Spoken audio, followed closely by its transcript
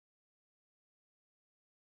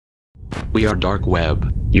We are dark web.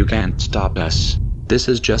 You can't stop us. This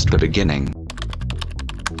is just the beginning.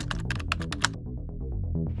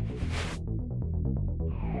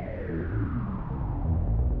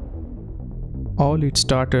 All it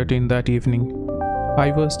started in that evening.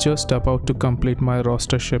 I was just about to complete my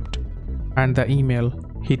roster shift, and the email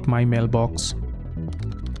hit my mailbox.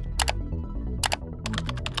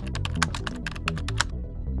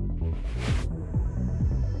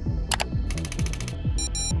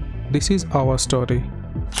 This is our story.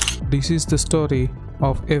 This is the story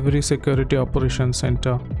of every security operations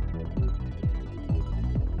center.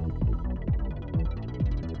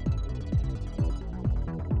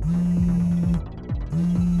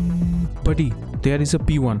 Buddy, there is a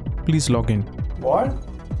P1. Please log in. What?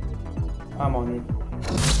 I'm on it.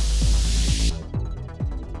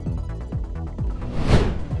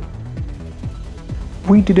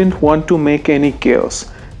 We didn't want to make any chaos.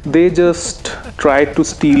 They just tried to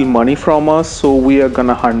steal money from us, so we are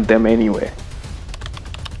gonna hunt them anyway.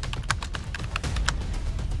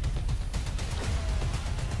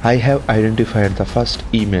 I have identified the first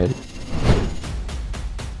email.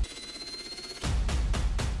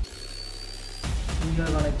 We are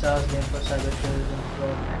gonna charge them for cyber terrorism,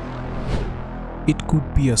 fraud and money laundering. It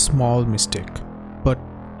could be a small mistake, but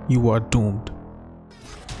you are doomed.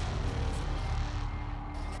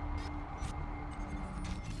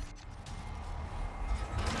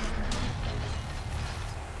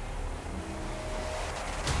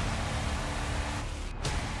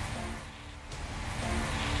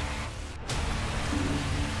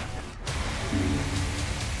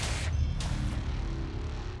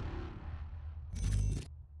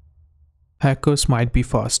 Hackers might be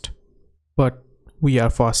fast, but we are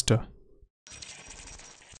faster.